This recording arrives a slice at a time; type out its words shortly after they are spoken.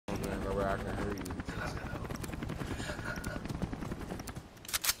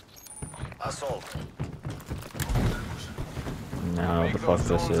assault. No, what the fuck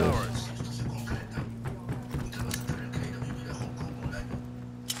this is.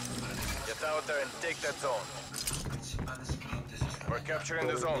 Get out there and take that zone. We're capturing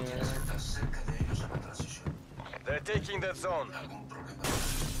the zone. They're taking that zone.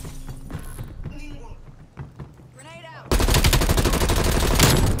 Grenade out.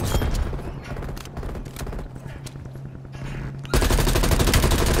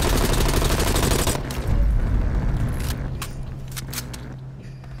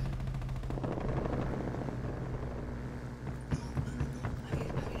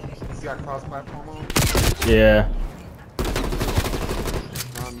 You got cross-platform on? Yeah.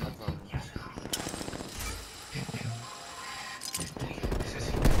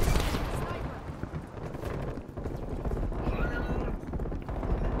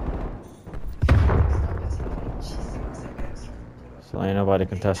 So ain't nobody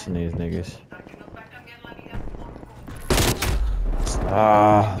contesting these niggas.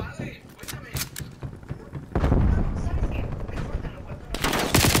 Ah.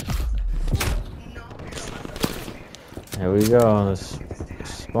 Here we go on this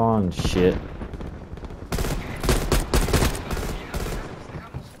spawn shit.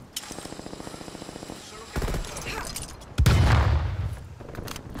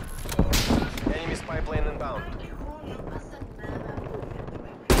 Enemy spy plane inbound.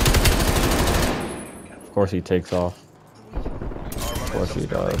 Of course he takes off. Of course he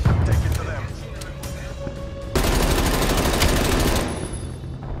does. Take it to them.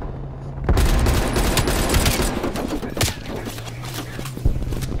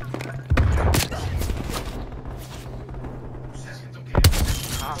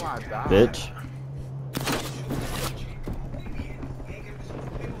 Bitch.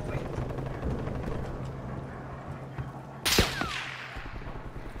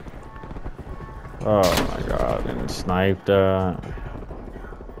 Oh my god, and sniped.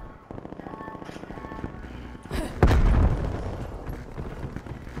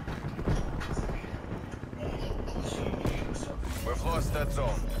 We've lost that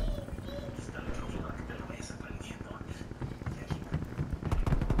zone.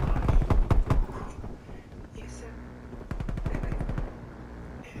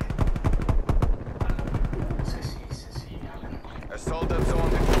 Assault that zone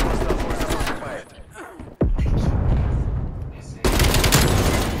before hostile forces occupy it.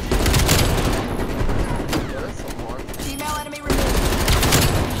 Female enemy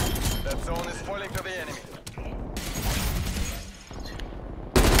removed. That zone is falling to the enemy.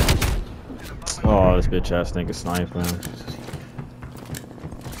 Oh, this bitch ass nigga sniping.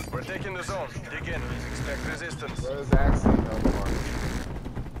 We're taking the zone. Dig in. Expect resistance. Where's Axie?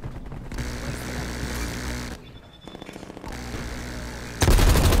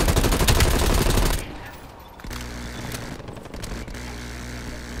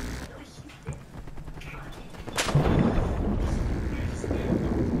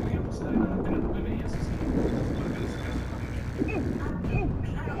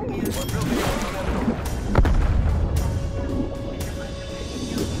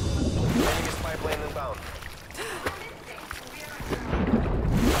 Enemy spy plane inbound.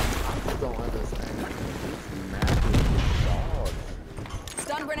 Don't understand. These massive dogs.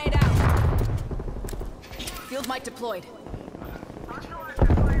 Stun grenade out. Field mic deployed.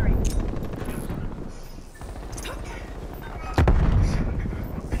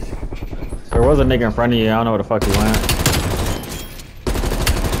 There was a nigga in front of you, I don't know where the fuck he went.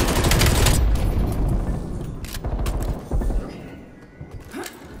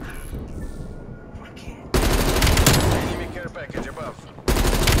 Enemy care package above.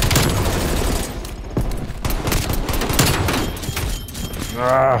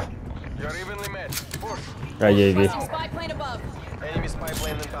 Ah. You're evenly matched. Push. Got UAV. Spy plane above. Enemy spy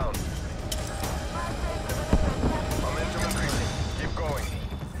plane inbound. Momentum increasing. Keep going.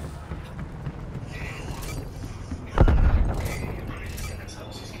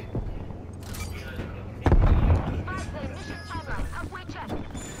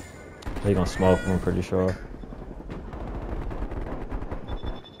 They gonna smoke him, I'm pretty sure.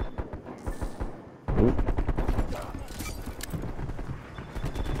 Oop.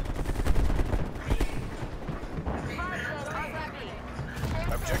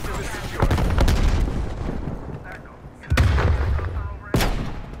 Objective is secure.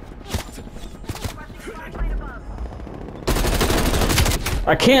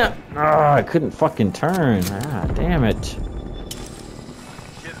 I can't. Ah, I couldn't fucking turn. Ah, damn it.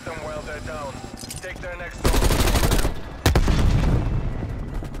 Hit them while they're down. Take their next zone.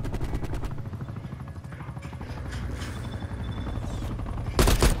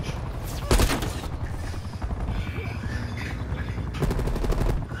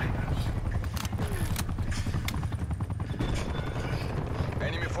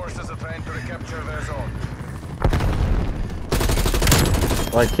 forces are trying to recapture their zone.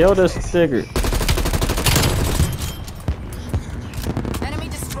 Like, kill this nigga. Enemy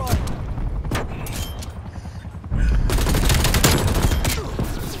destroyed.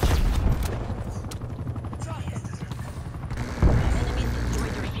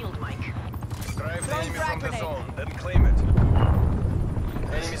 Drive the enemy frag from the grenade. zone, then claim it.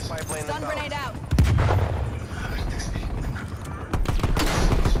 Enemy spy plane Stun inbound. grenade out.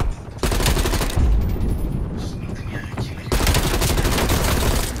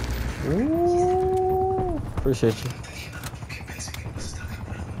 Ooh, appreciate you.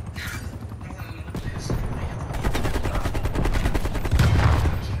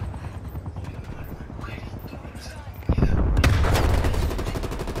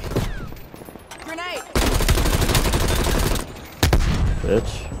 Grenade.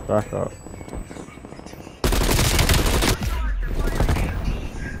 Bitch, back up.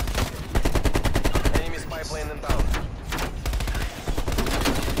 Enemy spy plane inbound.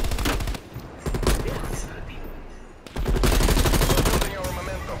 We're building our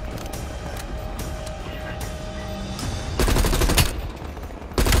momentum.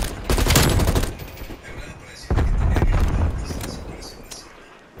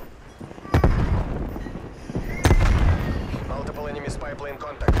 Multiple enemy spy plane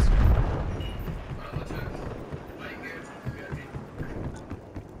contacts.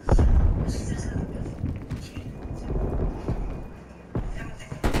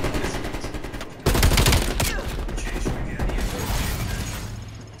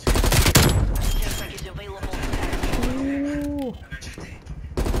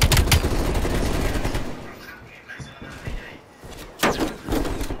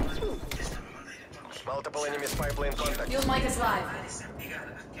 Multiple enemy spy plane contacts. Field mic is live.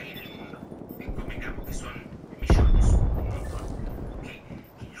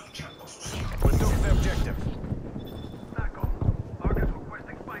 We took the objective.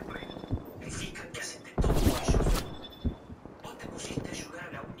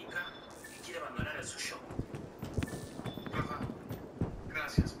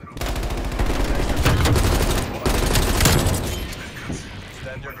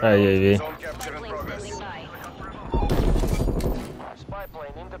 Stand your ground. Hey, Zone capture in progress. Spy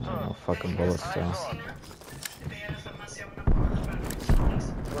plane in the turn. Oh, fucking bullets down.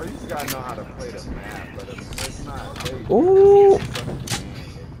 Bro, you just gotta know how to play the map, but it's not. They, Ooh. you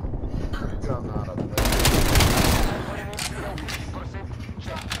gotta know how to play.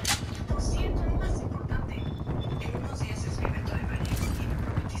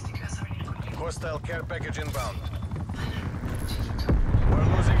 Hostile care package inbound. We're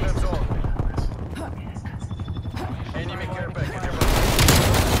losing that zone. Enemy care package inbound.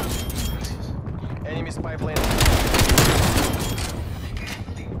 Enemy spy plane.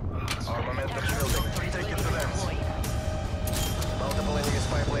 Our momentum's building. Take it to them. Multiple enemy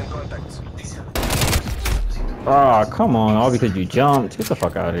spy plane contacts. Ah, come on, all because you jumped. Get the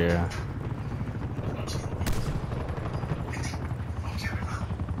fuck out of here.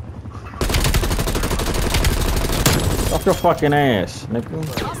 Off your fucking ass,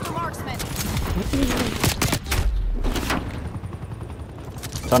 nigga. Lost the marksman.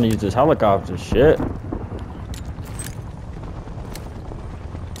 Trying to use this helicopter shit.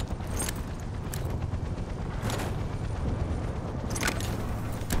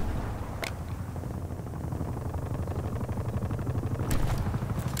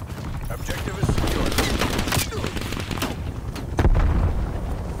 Objective is secure.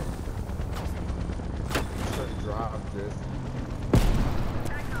 Just drop this.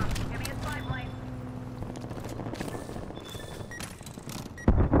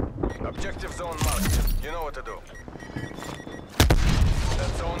 Objective zone marked. You know what to do.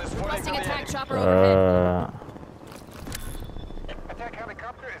 That zone is falling to Requesting the attack enemy. chopper overhead. Attack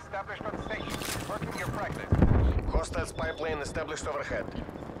helicopter established on station. Working your practice. Hostile spy plane established overhead.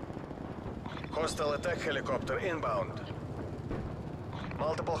 Hostile attack helicopter inbound.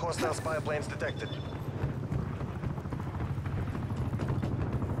 Multiple hostile spy planes detected.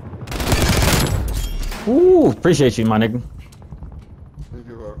 Ooh, appreciate you, my nigga.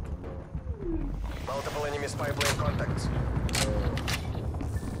 You're welcome, bro. Multiple enemy spy plane contacts.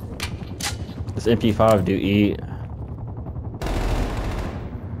 This MP5 do eat.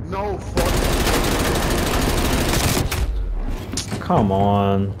 No fucking. Come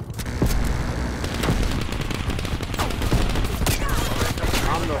on.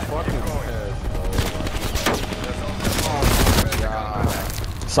 I'm the fucking pest, bro. Oh my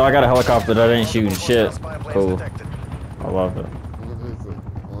god. So I got a helicopter that ain't shooting shit. Spy planes Cool. detected. I love it.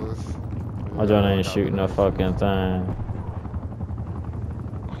 My joint ain't shooting a fucking thing.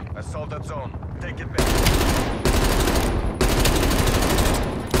 Assaulted zone. Take it back.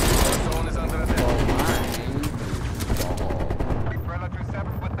 Our zone is under attack. Predator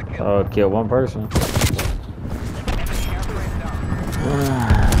 7 with the kill. Oh, kill one person.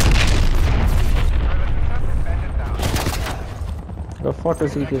 The fuck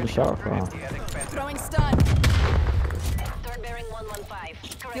is he getting shot from? Throwing stun. Third bearing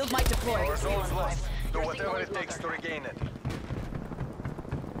 115. Field might deploy. Our zone's lost. Do whatever it takes to regain it.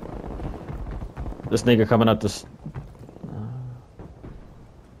 This nigga coming up this.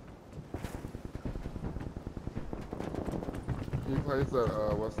 He plays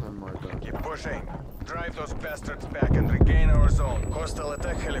at Western Market. Keep pushing. Drive those bastards back and regain our zone. Hostile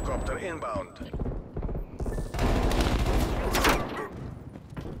attack helicopter inbound.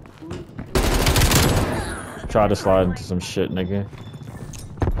 Try to slide into some shit, nigga.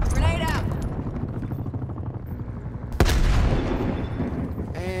 Grenade out.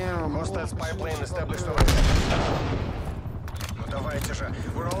 Damn. Hostile spy plane established over. Ну давайте же.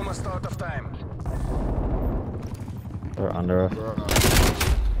 We're almost out of time. They're under us.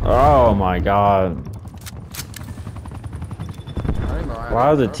 Oh my god.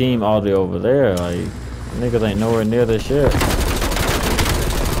 Why is the team all the way over there? Like, niggas ain't nowhere near this shit.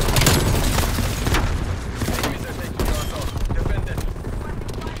 Enemies are taking our zone. Defend it.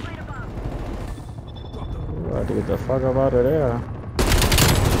 We gotta get the fuck up out of there.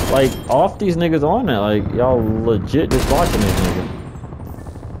 Like, off these niggas on it. Like, y'all legit just watching these niggas.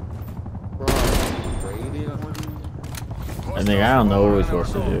 And nigga, I don't know what we're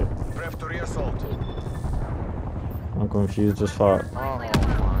supposed to do. Prep to reassault. I'm confused as fuck. Oh my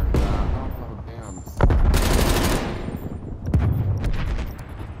god. Oh damn.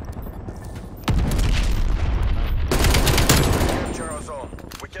 Capture our zone.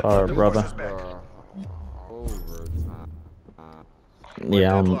 We can't Sorry, let them brother. push us back. Overtime.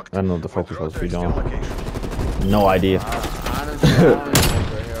 Yeah, Deadlocked. I know what the fuck we're Withdraw supposed to be to doing. external location. No idea. Honestly, I don't know what the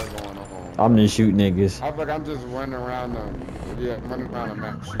hell going on. I'm just shooting niggas. I feel like I'm just running around running around the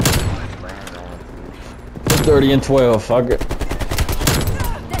map shooting. 30 and 12, fuck it.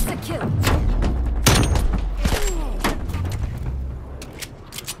 That's a kill.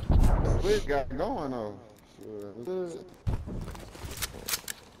 What got going on?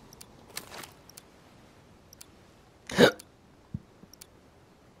 Shit.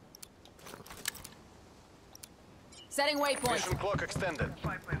 Setting waypoint. Mission clock extended.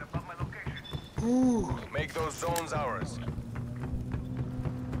 Make those zones ours.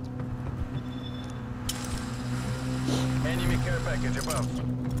 Enemy care package above.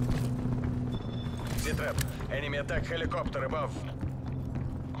 Z-trap. Enemy attack helicopter above.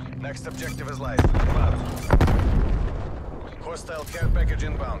 Next objective is live. Above. Hostile care package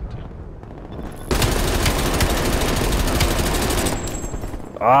inbound.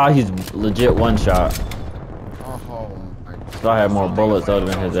 Ah, he's legit one shot. Oh my god. If I had more bullets other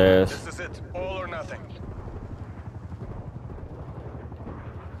than his ass. This is it. All or nothing.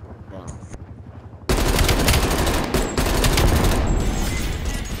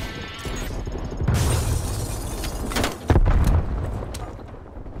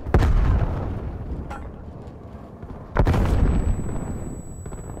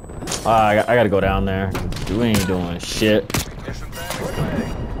 Ah, I gotta go down there. We ain't doing shit. Mission time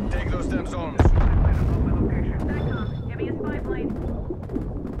expiring. Take those damn zones.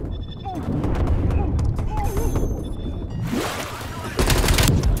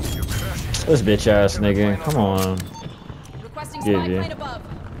 This bitch ass nigga. Come on. Requesting Yeah, spy yeah. plane above.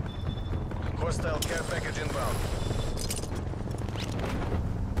 Hostile care package inbound.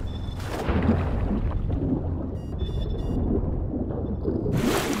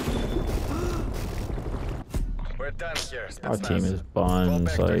 We're done here. Our team is Go buns.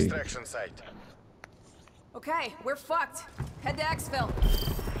 back to Like, extraction site. Okay, we're fucked. Head to exfil.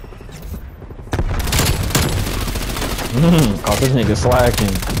 caught this nigga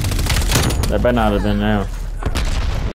slacking. That better not have been there.